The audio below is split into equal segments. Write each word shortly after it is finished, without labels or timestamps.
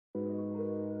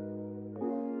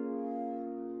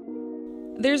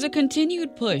There's a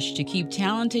continued push to keep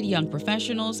talented young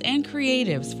professionals and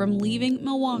creatives from leaving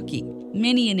Milwaukee.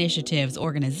 Many initiatives,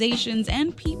 organizations,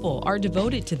 and people are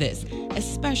devoted to this,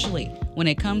 especially when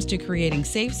it comes to creating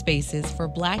safe spaces for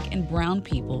Black and brown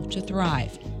people to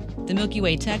thrive. The Milky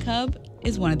Way Tech Hub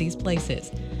is one of these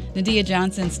places. Nadia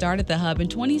Johnson started the hub in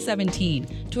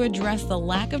 2017 to address the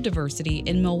lack of diversity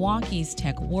in Milwaukee's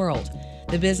tech world.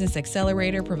 The Business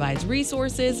Accelerator provides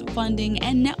resources, funding,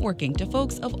 and networking to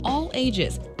folks of all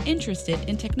ages interested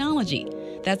in technology.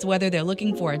 That's whether they're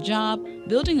looking for a job,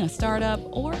 building a startup,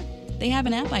 or they have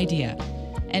an app idea.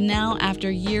 And now,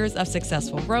 after years of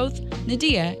successful growth,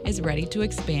 Nadia is ready to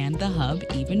expand the hub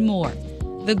even more.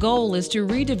 The goal is to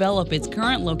redevelop its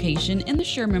current location in the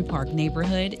Sherman Park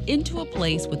neighborhood into a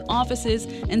place with offices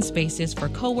and spaces for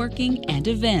co-working and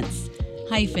events.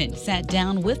 Hyphen sat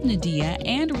down with Nadia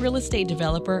and real estate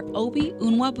developer Obi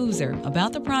Unwabuzer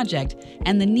about the project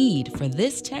and the need for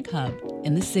this tech hub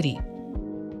in the city.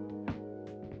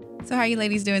 So how are you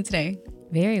ladies doing today?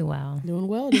 Very well. Doing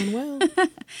well.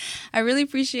 I really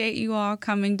appreciate you all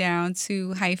coming down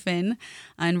to Hyphen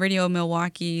on Radio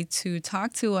Milwaukee to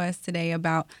talk to us today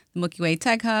about the Milky Way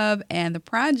Tech Hub and the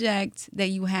project that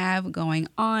you have going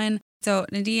on. So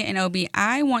Nadia and Obi,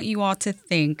 I want you all to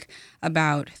think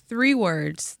about 3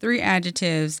 words, 3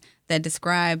 adjectives that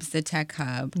describes the Tech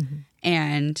Hub. Mm-hmm.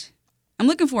 And I'm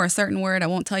looking for a certain word. I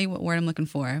won't tell you what word I'm looking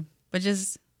for, but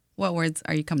just what words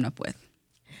are you coming up with?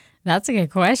 That's a good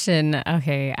question.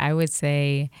 Okay, I would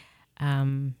say,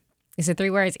 is it 3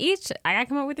 words each? I got to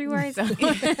come up with 3 words? And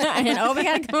Obi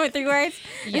got to come up with 3 words?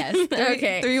 Yes.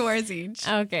 Okay. 3 words each.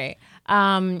 Okay.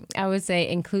 I would say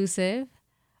inclusive,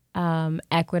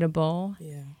 equitable,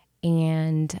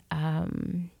 and a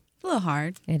little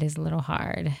hard. It is a little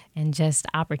hard. And just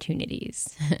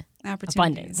opportunities.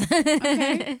 Abundance.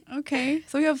 Okay.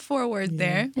 So we have 4 words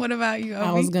there. What about you, Obi?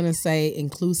 I was going to say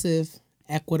inclusive,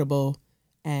 equitable,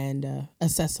 and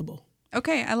accessible.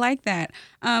 Okay, I like that.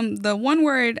 The one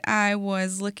word I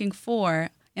was looking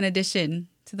for, in addition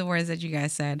to the words that you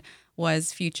guys said,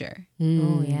 was future.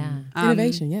 Oh, yeah.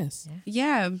 Innovation, yes.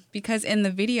 Yeah, because in the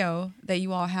video that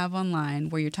you all have online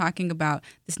where you're talking about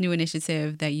this new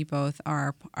initiative that you both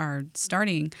are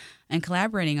starting and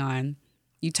collaborating on,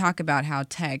 you talk about how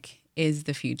tech is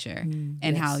the future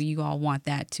and how you all want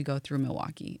that to go through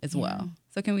Milwaukee as well.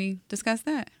 So can we discuss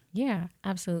that? Yeah,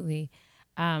 absolutely.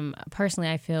 Personally,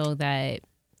 I feel that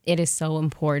it is so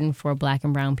important for Black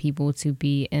and brown people to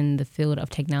be in the field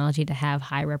of technology, to have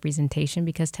high representation,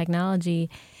 because technology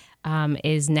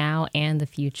is now and the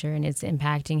future, and it's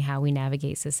impacting how we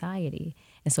navigate society.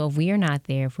 And so if we are not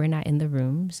there, if we're not in the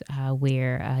rooms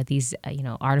where these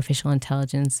artificial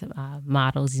intelligence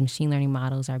models, these machine learning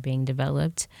models are being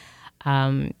developed,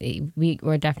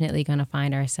 we're definitely going to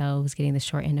find ourselves getting the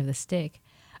short end of the stick.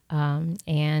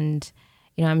 And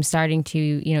I'm starting to,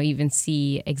 even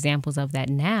see examples of that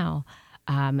now.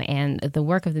 And the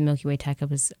work of the Milky Way Tech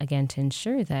Hub is, again, to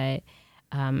ensure that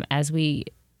as we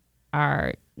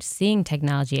are seeing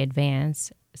technology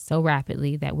advance so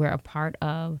rapidly, that we're a part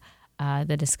of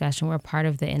the discussion, we're a part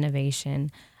of the innovation,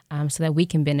 so that we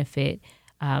can benefit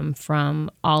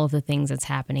from all of the things that's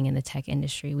happening in the tech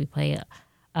industry. We play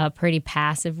a pretty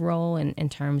passive role in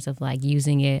terms of like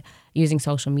using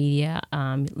social media,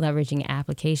 leveraging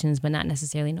applications, but not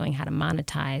necessarily knowing how to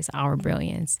monetize our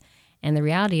brilliance. And the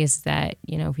reality is that,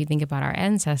 if you think about our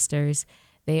ancestors,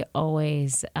 they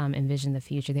always envisioned the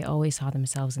future. They always saw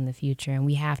themselves in the future, and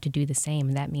we have to do the same.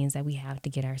 And that means that we have to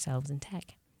get ourselves in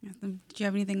tech. Do you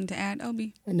have anything to add,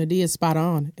 Obi? Nadia's spot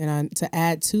on. And to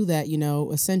add to that,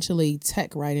 essentially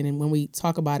tech, right? And when we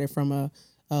talk about it from a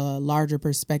larger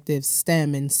perspective,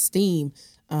 STEM and STEAM,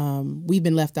 we've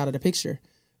been left out of the picture,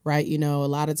 right? A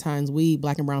lot of times we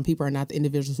Black and brown people are not the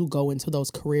individuals who go into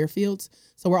those career fields.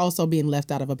 So we're also being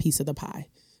left out of a piece of the pie.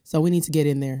 So we need to get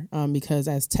in there because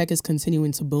as tech is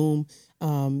continuing to boom,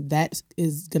 that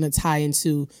is going to tie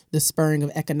into the spurring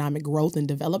of economic growth and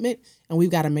development. And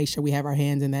we've got to make sure we have our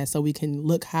hands in that so we can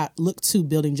look to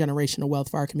building generational wealth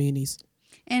for our communities.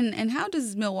 And how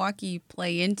does Milwaukee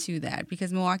play into that?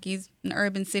 Because Milwaukee is an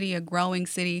urban city, a growing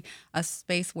city, a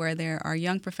space where there are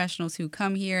young professionals who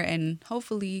come here and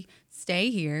hopefully stay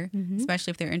here,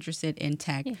 especially if they're interested in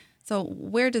tech. Yeah. So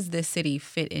where does this city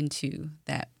fit into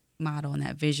that model and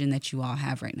that vision that you all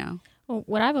have right now? Well,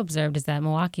 what I've observed is that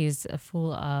Milwaukee is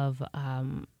full of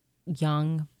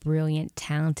young, brilliant,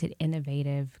 talented,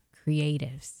 innovative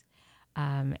creatives.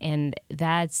 And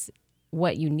that's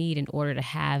what you need in order to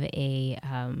have a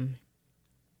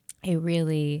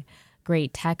really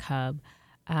great tech hub.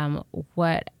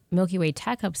 What Milky Way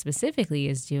Tech Hub specifically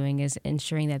is doing is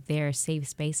ensuring that there are safe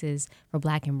spaces for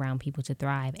Black and brown people to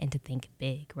thrive and to think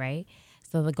big, right?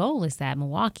 So the goal is that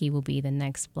Milwaukee will be the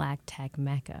next Black tech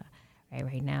mecca.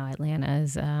 Right now, Atlanta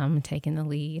is taking the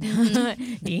lead.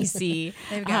 DC,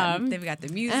 they've got the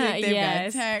music, they've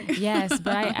got tech. Yes,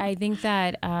 but I think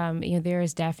that there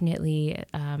is definitely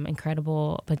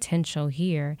incredible potential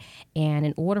here, and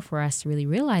in order for us to really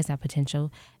realize that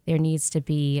potential, there needs to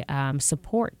be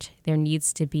support. There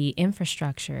needs to be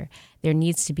infrastructure. There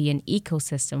needs to be an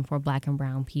ecosystem for Black and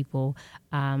brown people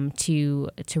to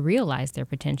realize their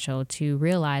potential, to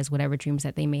realize whatever dreams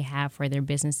that they may have for their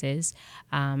businesses,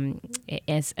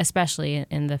 especially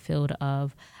in the field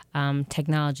of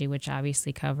technology, which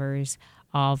obviously covers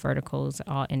all verticals,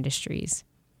 all industries.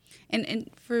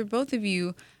 And for both of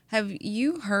you, have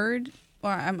you heard,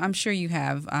 or I'm sure you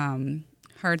have,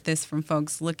 heard this from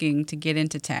folks looking to get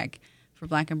into tech for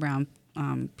Black and brown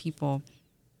people?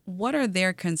 What are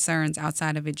their concerns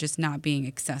outside of it just not being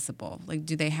accessible? Like,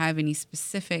 do they have any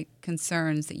specific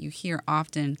concerns that you hear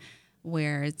often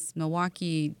where it's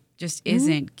Milwaukee just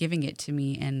isn't giving it to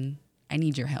me and I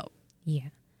need your help? Yeah.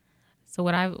 So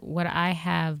what I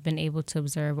have been able to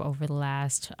observe over the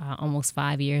last almost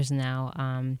 5 years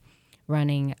now,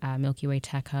 running Milky Way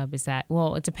Tech Hub, is that,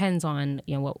 well, it depends on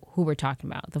who we're talking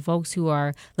about. The folks who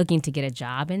are looking to get a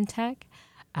job in tech,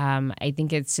 I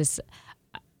think it's just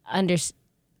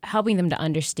helping them to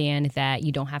understand that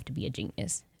you don't have to be a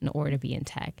genius in order to be in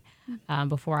tech.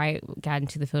 Before I got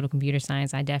into the field of computer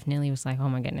science, I definitely was like, oh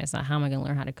my goodness, how am I going to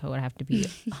learn how to code? I have to be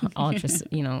ultra,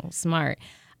 smart.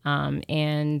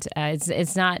 And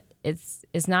it's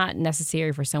not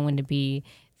necessary for someone to be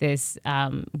this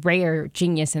rare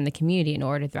genius in the community in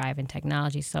order to thrive in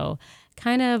technology. So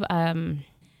kind of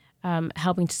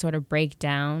helping to sort of break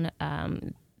down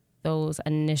those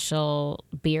initial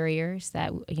barriers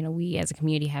that we as a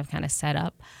community have kind of set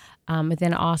up. But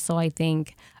then also I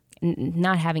think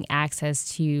not having access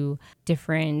to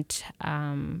different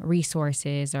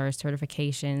resources or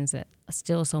certifications, that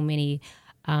still so many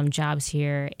jobs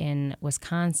here in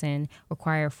Wisconsin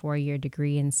require a 4-year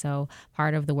degree. And so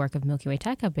part of the work of Milky Way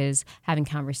Tech Hub is having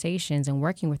conversations and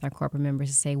working with our corporate members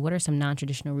to say, what are some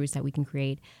non-traditional routes that we can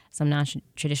create, some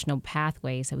non-traditional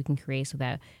pathways that we can create so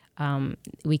that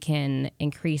we can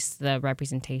increase the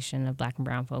representation of Black and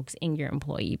brown folks in your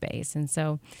employee base. And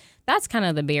so that's kind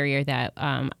of the barrier that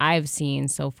I've seen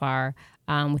so far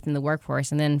within the workforce.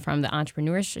 And then from the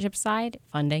entrepreneurship side,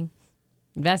 funding,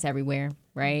 that's everywhere,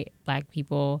 right? Black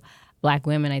people, Black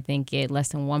women, I think, get less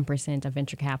than 1% of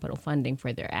venture capital funding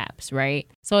for their apps, right?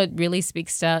 So it really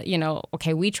speaks to,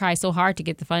 okay, we try so hard to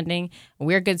get the funding.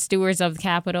 We're good stewards of the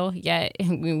capital, yet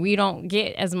we don't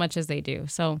get as much as they do.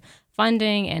 So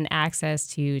funding and access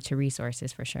to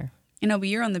resources for sure. But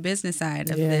you're on the business side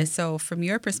of this. So from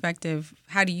your perspective,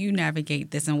 how do you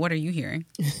navigate this and what are you hearing?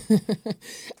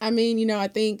 I mean, I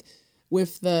think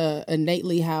with the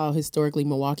innately how historically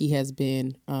Milwaukee has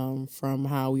been, from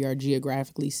how we are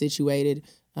geographically situated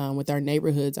with our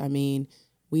neighborhoods, I mean,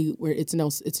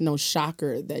 it's no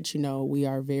shocker that we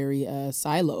are very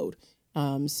siloed.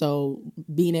 So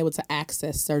being able to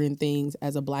access certain things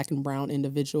as a Black and brown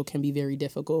individual can be very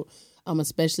difficult,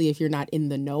 especially if you're not in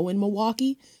the know in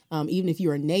Milwaukee. Even if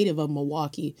you're a native of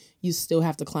Milwaukee, you still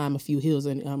have to climb a few hills,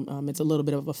 and it's a little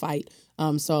bit of a fight.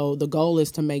 So the goal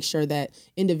is to make sure that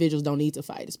individuals don't need to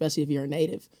fight, especially if you're a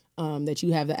native, that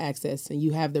you have the access and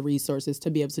you have the resources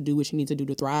to be able to do what you need to do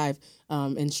to thrive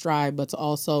and strive, but to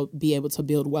also be able to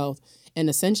build wealth. And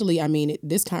essentially, I mean,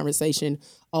 this conversation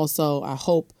also, I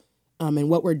hope, and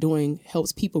what we're doing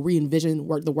helps people re-envision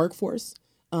the workforce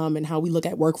and how we look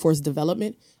at workforce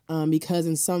development, because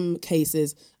in some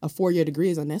cases, a 4-year degree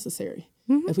is unnecessary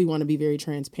if we want to be very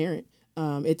transparent.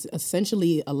 It's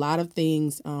essentially a lot of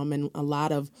things and a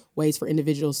lot of ways for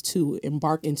individuals to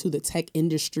embark into the tech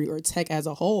industry or tech as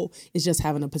a whole is just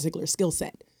having a particular skill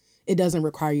set. It doesn't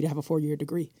require you to have a 4-year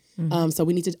degree. So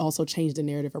we need to also change the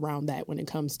narrative around that when it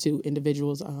comes to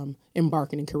individuals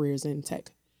embarking in careers in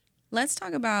tech. Let's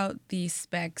talk about the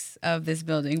specs of this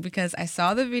building, because I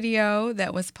saw the video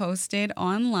that was posted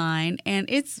online and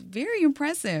it's very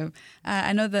impressive.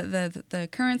 I know that the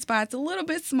current spot's a little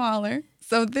bit smaller,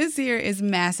 so this here is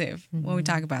massive when we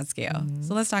talk about scale.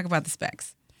 So let's talk about the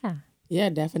specs. Yeah,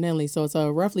 definitely. So it's a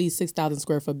roughly 6,000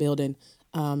 square foot building.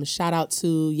 Shout out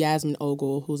to Yasmin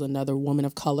Ogle, who's another woman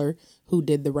of color who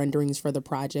did the renderings for the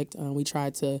project. We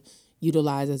tried to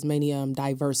utilize as many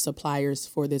diverse suppliers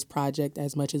for this project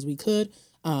as much as we could.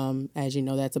 As you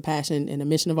know, that's a passion and a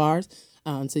mission of ours,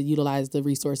 to utilize the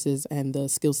resources and the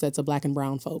skill sets of Black and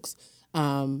brown folks.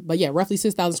 But yeah, roughly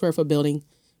 6,000 square foot building,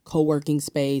 co-working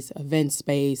space, event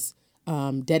space,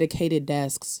 dedicated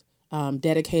desks,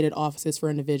 dedicated offices for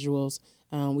individuals.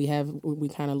 We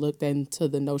kind of looked into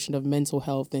the notion of mental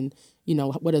health and,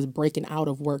 what does breaking out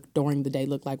of work during the day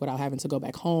look like without having to go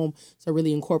back home. So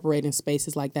really incorporating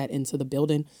spaces like that into the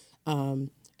building.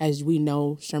 As we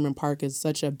know, Sherman Park is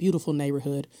such a beautiful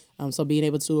neighborhood. So being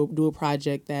able to do a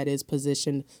project that is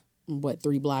positioned,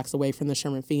 3 blocks away from the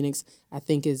Sherman Phoenix, I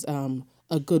think is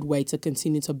a good way to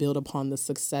continue to build upon the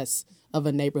success of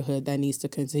a neighborhood that needs to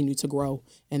continue to grow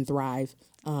and thrive,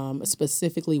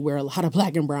 specifically where a lot of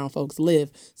Black and brown folks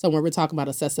live. So when we're talking about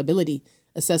accessibility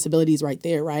is right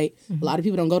there, right? Mm-hmm. A lot of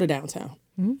people don't go to downtown.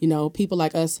 Mm-hmm. People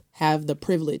like us have the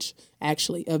privilege,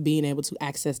 actually, of being able to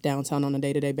access downtown on a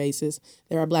day-to-day basis.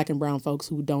 There are Black and brown folks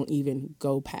who don't even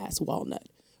go past Walnut,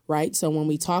 right? So when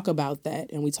we talk about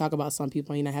that and we talk about some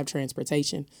people may not have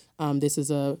transportation, this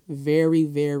is a very,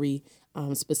 very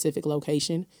specific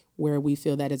location where we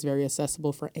feel that it's very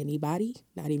accessible for anybody,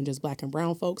 not even just Black and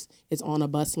brown folks. It's on a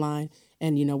bus line,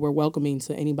 and, we're welcoming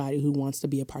to anybody who wants to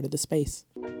be a part of the space.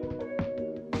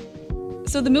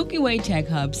 So the Milky Way Tech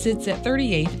Hub sits at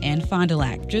 38th and Fond du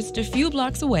Lac, just a few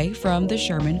blocks away from the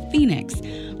Sherman Phoenix.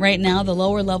 Right now, the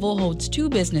lower level holds 2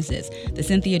 businesses, the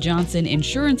Cynthia Johnson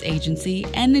Insurance Agency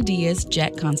and Nadia's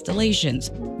Jet Constellations.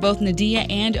 Both Nadia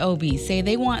and Obi say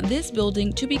they want this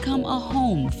building to become a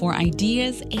home for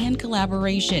ideas and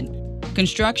collaboration.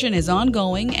 Construction is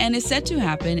ongoing and is set to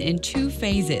happen in 2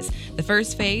 phases. The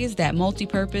first phase, that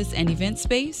multi-purpose and event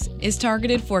space, is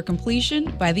targeted for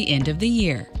completion by the end of the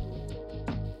year.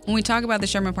 When we talk about the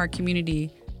Sherman Park community,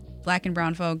 Black and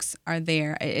brown folks are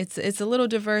there. It's a little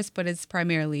diverse, but it's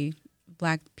primarily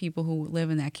Black people who live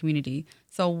in that community.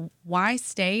 So why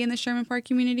stay in the Sherman Park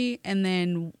community? And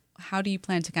then how do you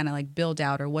plan to kind of build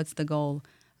out, or what's the goal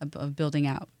of building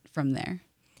out from there?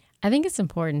 I think it's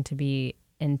important to be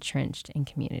entrenched in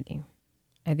community.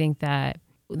 I think that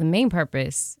the main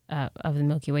purpose of the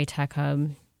Milky Way Tech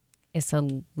Hub is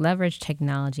to leverage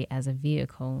technology as a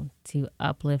vehicle to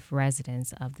uplift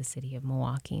residents of the city of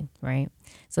Milwaukee, right?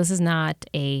 So this is not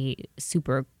a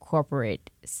super corporate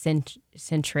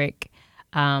centric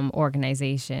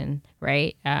organization,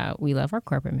 right? We love our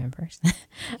corporate members,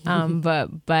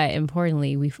 but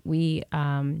importantly,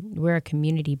 we're a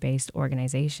community-based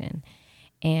organization,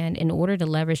 and in order to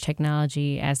leverage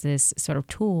technology as this sort of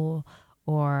tool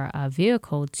or a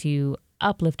vehicle to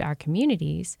uplift our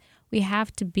communities, we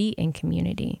have to be in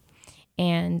community.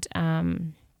 And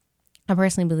I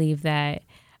personally believe that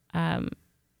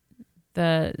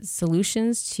the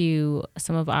solutions to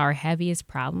some of our heaviest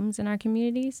problems in our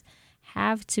communities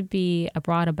have to be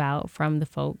brought about from the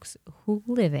folks who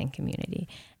live in community.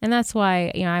 And that's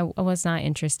why, I was not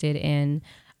interested in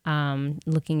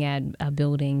looking at a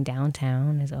building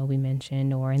downtown, as Obi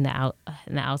mentioned, or in the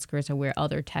outskirts of where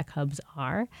other tech hubs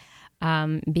are,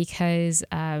 because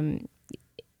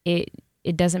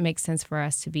it doesn't make sense for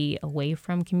us to be away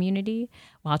from community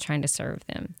while trying to serve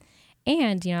them.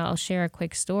 And, I'll share a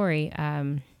quick story.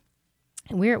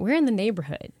 We're in the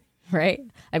neighborhood, right?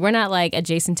 We're not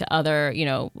adjacent to other,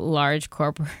 large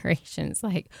corporations.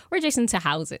 We're adjacent to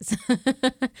houses.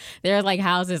 There are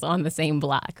houses on the same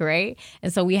block, right?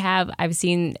 And so I've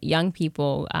seen young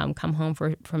people come home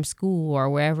from school or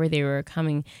wherever they were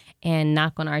coming and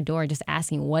knock on our door just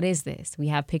asking, what is this? We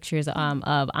have pictures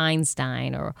of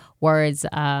Einstein or words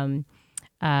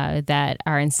that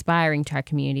are inspiring to our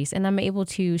communities. And I'm able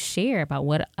to share about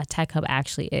what a tech hub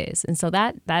actually is. And so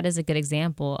that is a good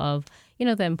example of,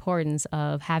 the importance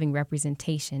of having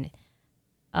representation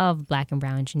of Black and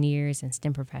brown engineers and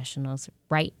STEM professionals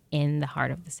right in the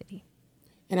heart of the city.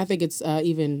 And I think it's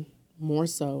even more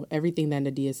so, everything that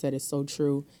Nadia said is so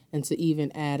true. And to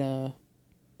even add a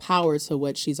power to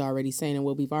what she's already saying and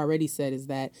what we've already said is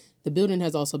that the building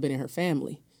has also been in her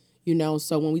family.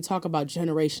 So when we talk about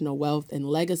generational wealth and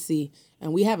legacy,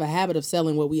 and we have a habit of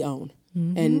selling what we own,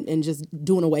 mm-hmm. and just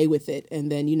doing away with it,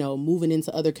 and then, moving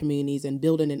into other communities and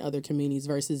building in other communities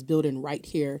versus building right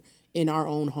here in our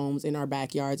own homes, in our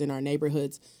backyards, in our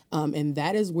neighborhoods. And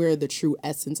that is where the true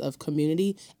essence of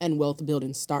community and wealth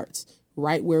building starts,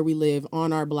 right where we live,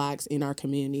 on our blocks, in our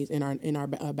communities, in our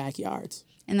backyards.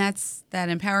 And that's that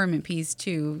empowerment piece,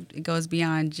 too. It goes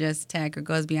beyond just tech or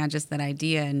goes beyond just that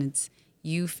idea, and it's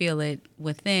you feel it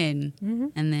within, mm-hmm.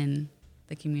 and then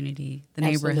the community, the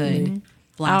neighborhood mm-hmm.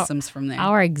 blossoms from there.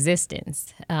 Our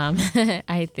existence,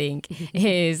 I think,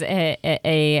 is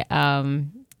a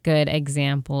good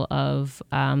example of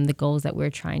the goals that we're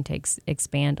trying to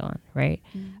expand on, right?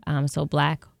 Mm-hmm. So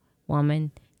Black woman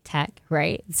tech,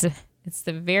 right? It's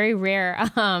the very rare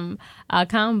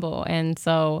combo, and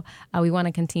so we want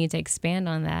to continue to expand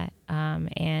on that.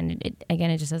 And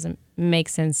it just doesn't make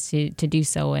sense to do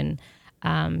so in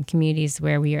communities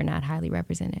where we are not highly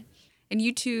represented. And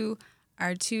you two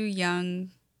are two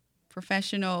young,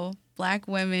 professional Black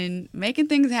women making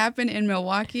things happen in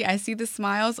Milwaukee. I see the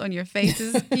smiles on your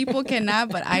faces. People cannot,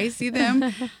 but I see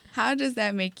them. How does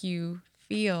that make you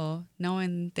feel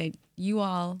knowing that you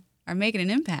all are making an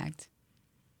impact?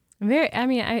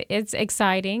 It's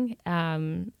exciting.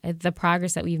 The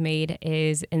progress that we've made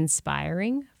is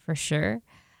inspiring for sure.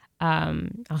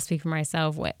 I'll speak for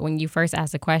myself. When you first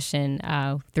asked the question,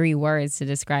 3 words to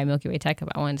describe Milky Way Tech Hub,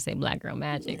 I wanted to say Black Girl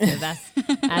Magic, because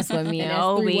that's what me and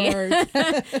Obi,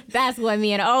 that's what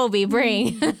me and Obi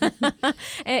bring. And,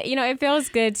 it feels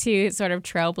good to sort of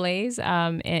trailblaze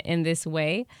in this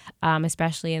way,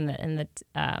 especially in the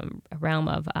realm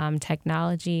of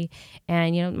technology.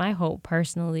 And my hope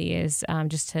personally is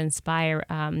just to inspire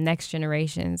next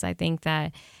generations. I think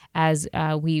that as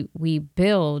we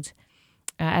build.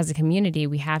 As a community,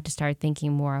 we have to start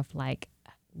thinking more of like,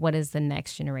 what is the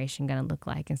next generation going to look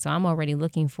like? And so I'm already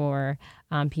looking for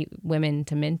women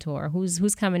to mentor.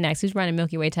 Who's coming next? Who's running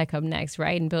Milky Way Tech Hub next,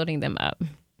 right? And building them up.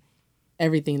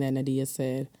 Everything that Nadia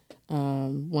said.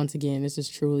 Once again, this is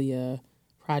truly a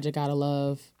project out of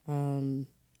love. I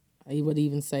would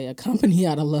even say a company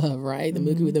out of love, right? The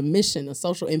Milky Way, the mission, a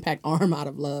social impact arm out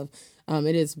of love.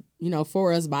 It is,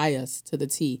 for us, by us, to the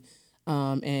T.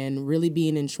 And really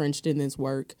being entrenched in this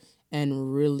work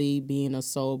and really being a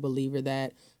sole believer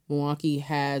that Milwaukee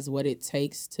has what it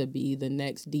takes to be the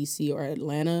next DC or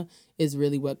Atlanta is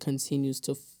really what continues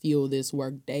to fuel this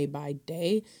work day by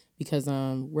day, because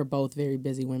we're both very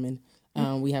busy women.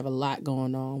 We have a lot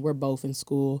going on. We're both in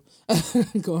school,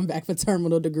 going back for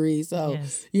terminal degrees. So,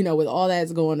 yes. With all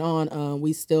that's going on,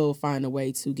 we still find a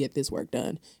way to get this work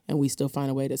done. And we still find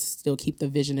a way to still keep the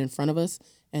vision in front of us.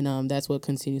 And that's what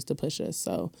continues to push us.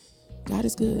 So God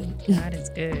is good. God is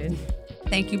good.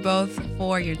 Thank you both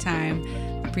for your time.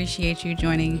 Appreciate you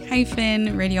joining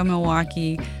Hyphen Radio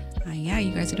Milwaukee.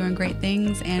 You guys are doing great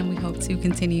things, and we hope to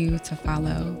continue to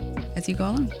follow as you go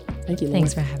along. Thank you, Lord.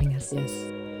 Thanks for having us. Yes.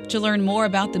 To learn more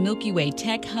about the Milky Way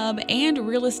Tech Hub and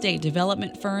real estate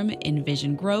development firm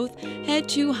Envision Growth, head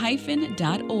to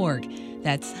hyphen.org.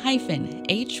 That's hyphen,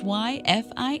 HYFIN.org.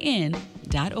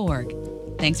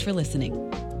 Thanks for listening.